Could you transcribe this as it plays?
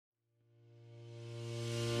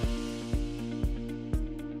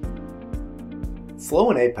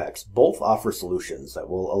Flow and Apex both offer solutions that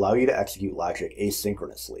will allow you to execute logic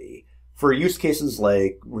asynchronously for use cases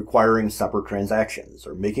like requiring separate transactions,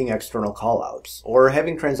 or making external callouts, or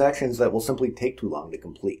having transactions that will simply take too long to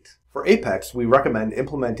complete. For Apex, we recommend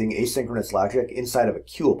implementing asynchronous logic inside of a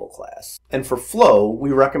queuable class. And for Flow,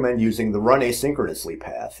 we recommend using the run asynchronously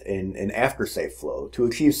path in an after-save flow to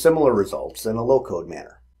achieve similar results in a low-code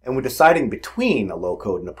manner. And when deciding between a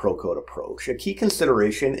low-code and a pro-code approach, a key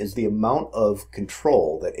consideration is the amount of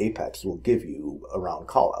control that Apex will give you around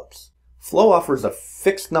callouts. Flow offers a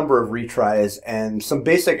fixed number of retries and some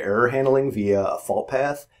basic error handling via a fault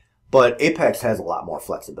path, but Apex has a lot more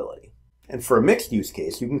flexibility. And for a mixed use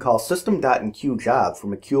case, you can call system.enqueueJob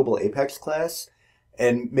from a queuable Apex class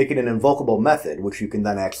and make it an invocable method, which you can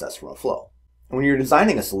then access from a flow. And when you're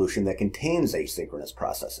designing a solution that contains asynchronous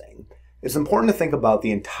processing, it's important to think about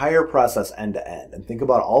the entire process end to end and think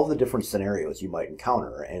about all of the different scenarios you might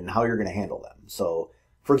encounter and how you're going to handle them. So,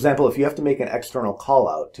 for example, if you have to make an external call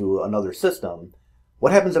out to another system,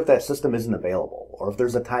 what happens if that system isn't available, or if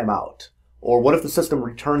there's a timeout, or what if the system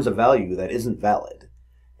returns a value that isn't valid?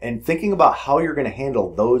 And thinking about how you're going to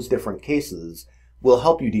handle those different cases will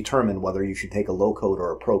help you determine whether you should take a low-code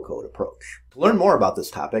or a pro-code approach. To learn more about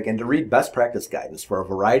this topic and to read best practice guidance for a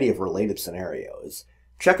variety of related scenarios,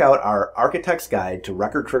 check out our Architects Guide to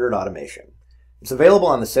Record-Triggered Automation. It's available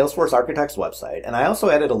on the Salesforce Architects website, and I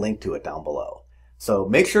also added a link to it down below. So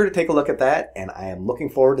make sure to take a look at that, and I am looking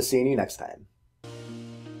forward to seeing you next time.